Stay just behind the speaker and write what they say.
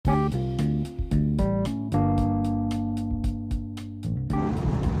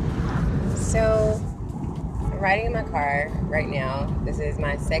riding in my car right now. This is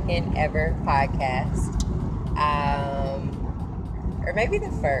my second ever podcast. Or maybe the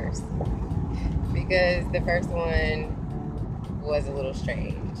first, because the first one was a little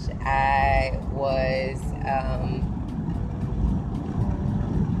strange. I was,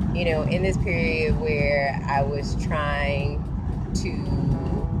 in this period where I was trying to,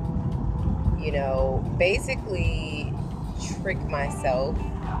 basically trick myself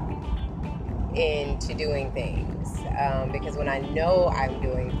into doing things. Because when I know I'm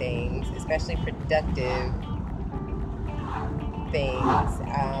doing things, especially productive things,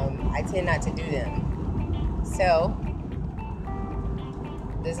 I tend not to do them. So,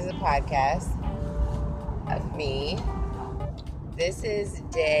 this is a podcast of me. This is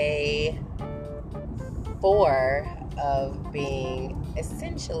day 4 of being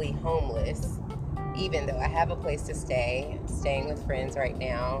essentially homeless, even though I have a place to stay. I'm staying with friends right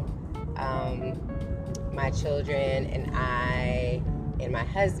now. My children and I and my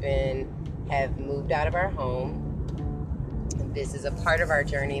husband have moved out of our home. This is a part of our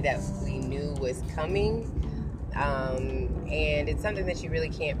journey that we knew was coming. And it's something that you really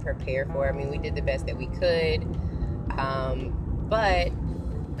can't prepare for. I mean, we did the best that we could. But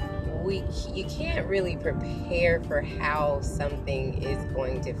you can't really prepare for how something is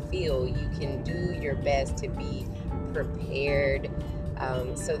going to feel. You can do your best to be prepared,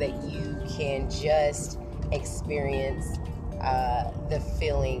 so that you can just experience the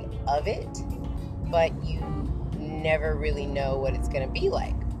feeling of it, but you never really know what it's going to be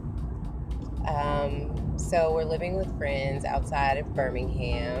like. So we're living with friends outside of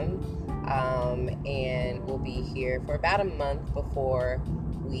Birmingham, and we'll be here for about a month before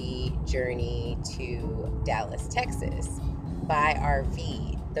we journey to Dallas, Texas by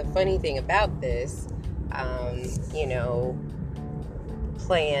RV. The funny thing about this,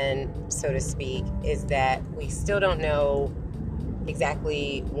 plan, so to speak, is that we still don't know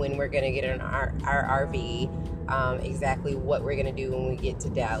exactly when we're going to get in our RV, exactly what we're going to do when we get to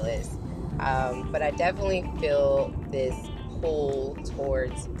Dallas. But I definitely feel this pull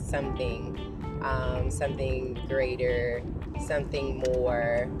towards something greater, something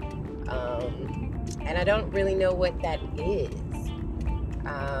more, and I don't really know what that is.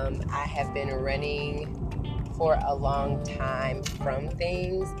 I have been running for a long time from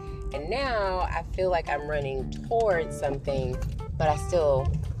things, and now I feel like I'm running towards something, but I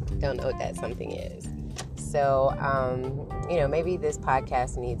still don't know what that something is. So, maybe this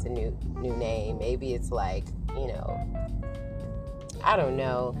podcast needs a new name. Maybe it's like, I don't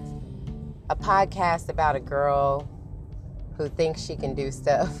know, a podcast about a girl who thinks she can do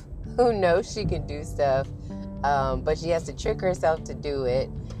stuff, who knows she can do stuff, but she has to trick herself to do it.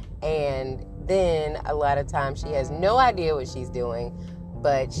 And then a lot of times she has no idea what she's doing,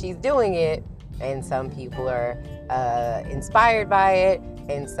 but she's doing it. And some people are inspired by it,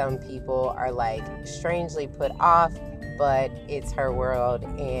 and some people are like strangely put off, but it's her world,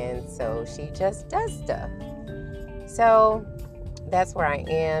 and so she just does stuff. So that's where I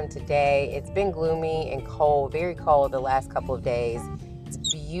am today. It's been gloomy and cold, very cold the last couple of days. It's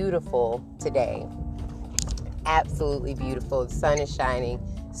beautiful today. Absolutely beautiful. The sun is shining,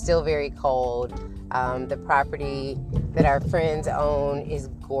 still very cold. The property that our friends own is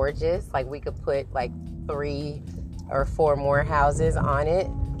gorgeous. Like, we could put like 3 or 4 more houses on it.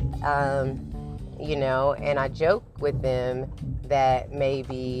 And I joke with them that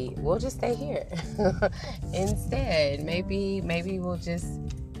maybe we'll just stay here instead. Maybe we'll just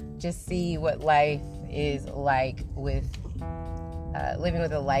see what life is like with living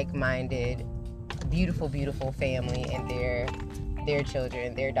with a like-minded, beautiful, beautiful family and their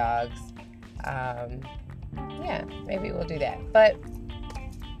children, their dogs. Maybe we'll do that. But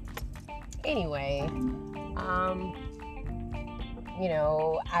anyway,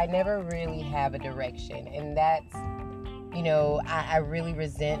 I never really have a direction, and that's, I really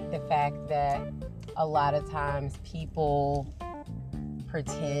resent the fact that a lot of times people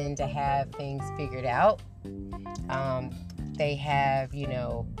pretend to have things figured out. They have,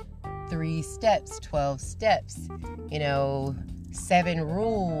 3 steps, 12 steps, 7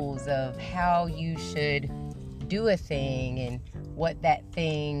 rules of how you should do a thing and what that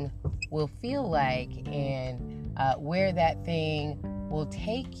thing will feel like, and where that thing will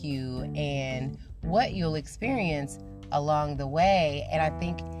take you and what you'll experience along the way. And I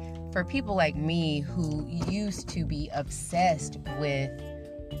think for people like me who used to be obsessed with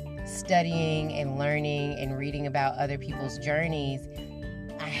studying and learning and reading about other people's journeys,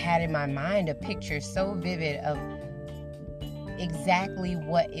 I had in my mind a picture so vivid of exactly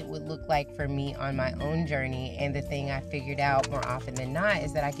what it would look like for me on my own journey. And the thing I figured out more often than not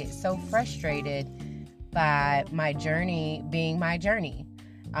is that I get so frustrated by my journey being my journey.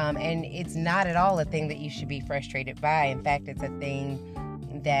 And it's not at all a thing that you should be frustrated by. In fact, it's a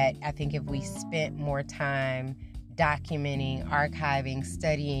thing that I think if we spent more time documenting, archiving,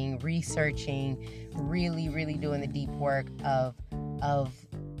 studying, researching, really, really doing the deep work of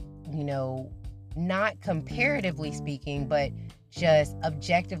not comparatively speaking, but just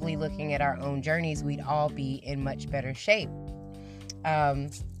objectively looking at our own journeys, we'd all be in much better shape.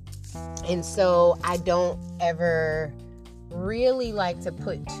 And so I don't ever really like to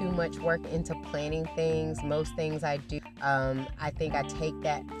put too much work into planning things. Most things I do, I think I take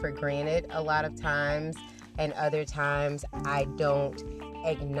that for granted a lot of times, and other times I don't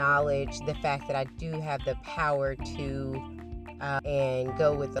acknowledge the fact that I do have the power to and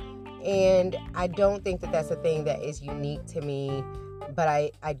go with them. And I don't think that that's a thing that is unique to me, but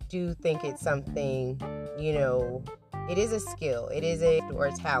I do think it's something, it is a skill. It is or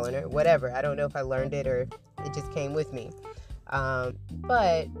a talent or whatever. I don't know if I learned it or it just came with me.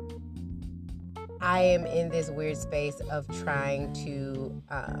 But I am in this weird space of trying to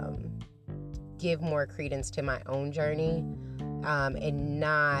give more credence to my own journey and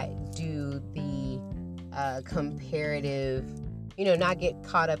not do the comparative, not get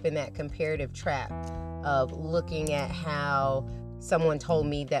caught up in that comparative trap of looking at how someone told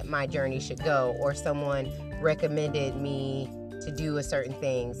me that my journey should go, or someone recommended me to do a certain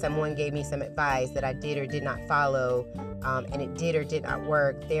thing. Someone gave me some advice that I did or did not follow, and it did or did not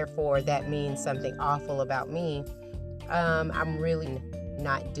work. Therefore, that means something awful about me. I'm really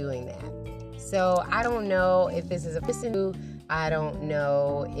not doing that. So I don't know if this is a person. I don't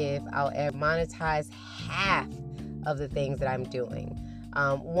know if I'll ever monetize half of the things that I'm doing.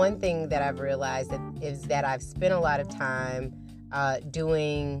 One thing that I've realized is that I've spent a lot of time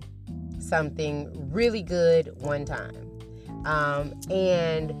doing something really good one time.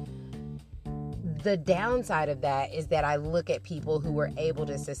 And the downside of that is that I look at people who were able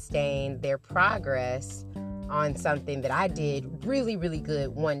to sustain their progress on something that I did really, really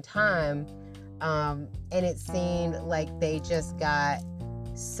good one time. And it seemed like they just got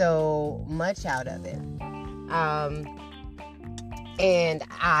so much out of it. And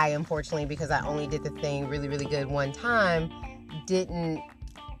I, unfortunately, because I only did the thing really, really good one time, don't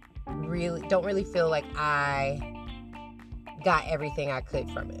really feel like I got everything I could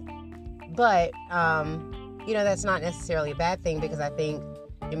from it. But, that's not necessarily a bad thing, because I think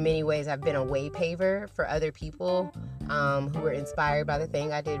in many ways I've been a way paver for other people who were inspired by the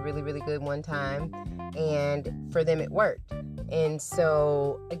thing I did really, really good one time, and for them it worked. And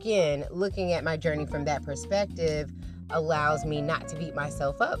so, again, looking at my journey from that perspective allows me not to beat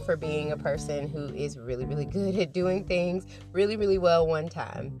myself up for being a person who is really, really good at doing things really, really well one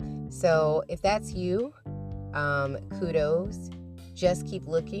time. So if that's you, kudos. Just keep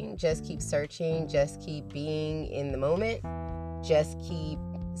looking, just keep searching, just keep being in the moment, just keep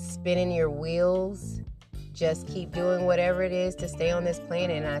spinning your wheels, just keep doing whatever it is to stay on this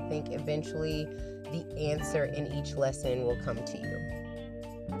planet, and I think eventually the answer in each lesson will come to you.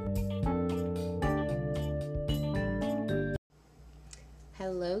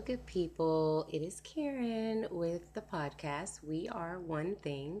 Hello, good people. It is Karen with the podcast, We Are One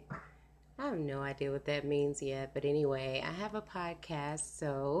Thing. I have no idea what that means yet, but anyway, I have a podcast,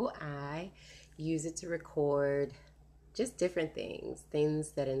 so I use it to record just different things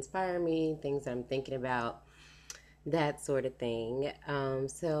that inspire me, things that I'm thinking about, that sort of thing.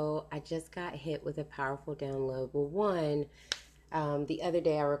 So I just got hit with a powerful download. Well, one, the other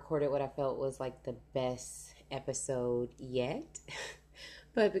day I recorded what I felt was like the best episode yet.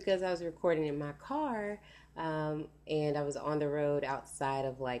 But because I was recording in my car, and I was on the road outside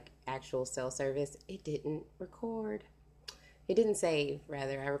of like actual cell service, it didn't record. It didn't save,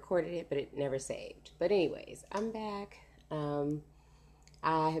 rather. I recorded it, but it never saved. But anyways, I'm back.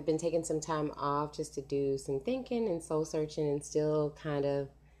 I have been taking some time off just to do some thinking and soul searching, and still kind of,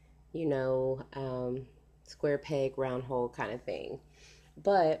 square peg, round hole kind of thing.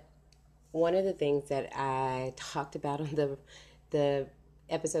 But one of the things that I talked about on the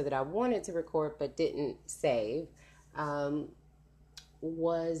episode that I wanted to record but didn't save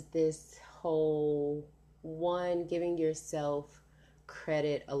was this whole giving yourself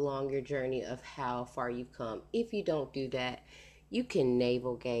credit along your journey of how far you've come. If you don't do that, you can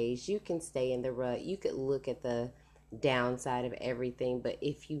navel gaze, you can stay in the rut, you could look at the downside of everything, but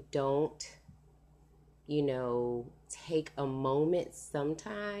if you don't take a moment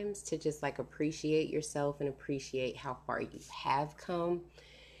sometimes to just like appreciate yourself and appreciate how far you have come,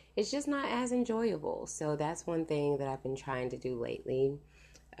 it's just not as enjoyable. So that's one thing that I've been trying to do lately.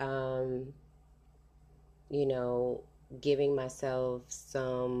 giving myself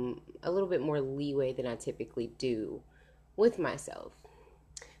a little bit more leeway than I typically do with myself.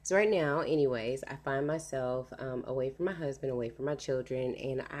 So right now, anyways, I find myself away from my husband, away from my children,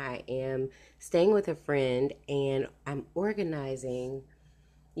 and I am staying with a friend, and I'm organizing,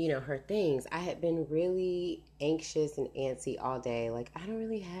 her things. I had been really anxious and antsy all day. Like, I don't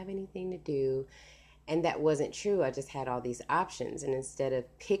really have anything to do. And that wasn't true. I just had all these options. And instead of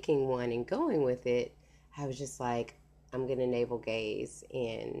picking one and going with it, I was just like, I'm going to navel gaze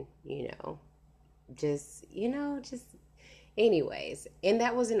and, just anyways. And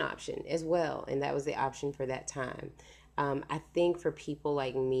that was an option as well. And that was the option for that time. I think for people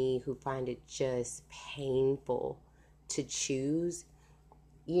like me who find it just painful to choose,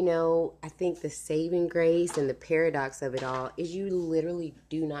 I think the saving grace and the paradox of it all is you literally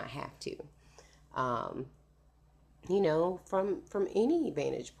do not have to. Um, from any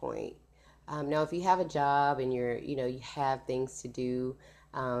vantage point. Now, if you have a job and you have things to do,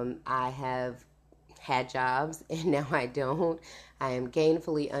 I have had jobs and now I don't. I am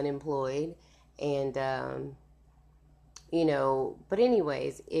gainfully unemployed, and but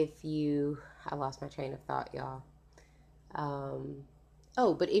anyways, I lost my train of thought, y'all.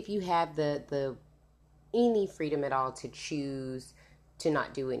 But if you have the any freedom at all to choose to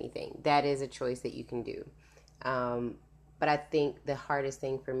not do anything, that is a choice that you can do. Um, but I think the hardest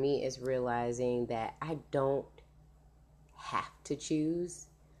thing for me is realizing that I don't have to choose.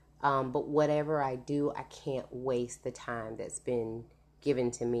 But whatever I do, I can't waste the time that's been given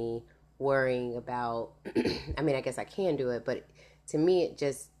to me worrying about. I mean, I guess I can do it, but to me, it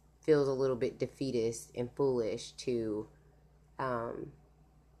just feels a little bit defeatist and foolish um,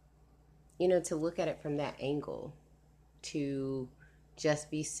 to look at it from that angle, to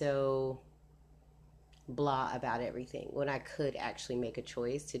just be so blah about everything when I could actually make a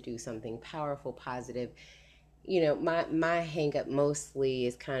choice to do something powerful, positive. My hang up mostly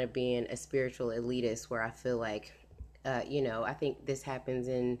is kind of being a spiritual elitist, where I feel like, I think this happens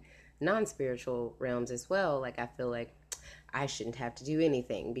in non-spiritual realms as well. Like, I feel like I shouldn't have to do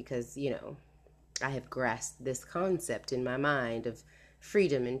anything because, I have grasped this concept in my mind of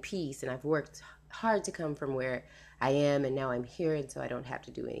freedom and peace, and I've worked hard to come from where I am, and now I'm here, and so I don't have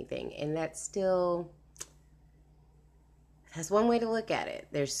to do anything. And that's one way to look at it.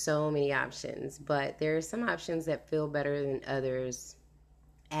 There's so many options, but there are some options that feel better than others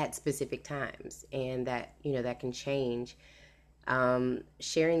at specific times, and that can change.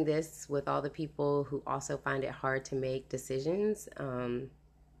 Sharing this with all the people who also find it hard to make decisions,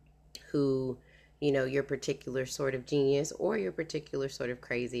 who, your particular sort of genius or your particular sort of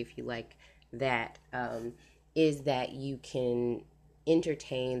crazy, if you like that, is that you can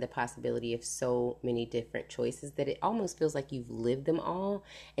entertain the possibility of so many different choices that it almost feels like you've lived them all,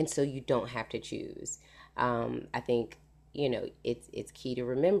 and so you don't have to choose. I think it's key to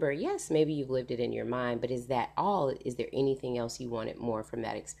remember, yes, maybe you've lived it in your mind, but is that all? Is there anything else you wanted more from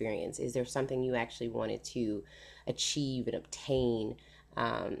that experience? Is there something you actually wanted to achieve and obtain,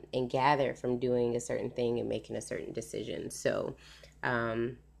 and gather from doing a certain thing and making a certain decision? So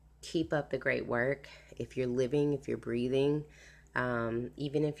keep up the great work. If you're living, if you're breathing,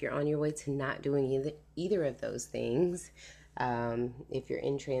 even if you're on your way to not doing either of those things, if you're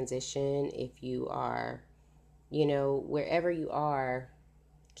in transition, if you are, wherever you are,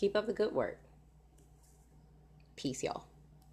 keep up the good work. Peace, y'all.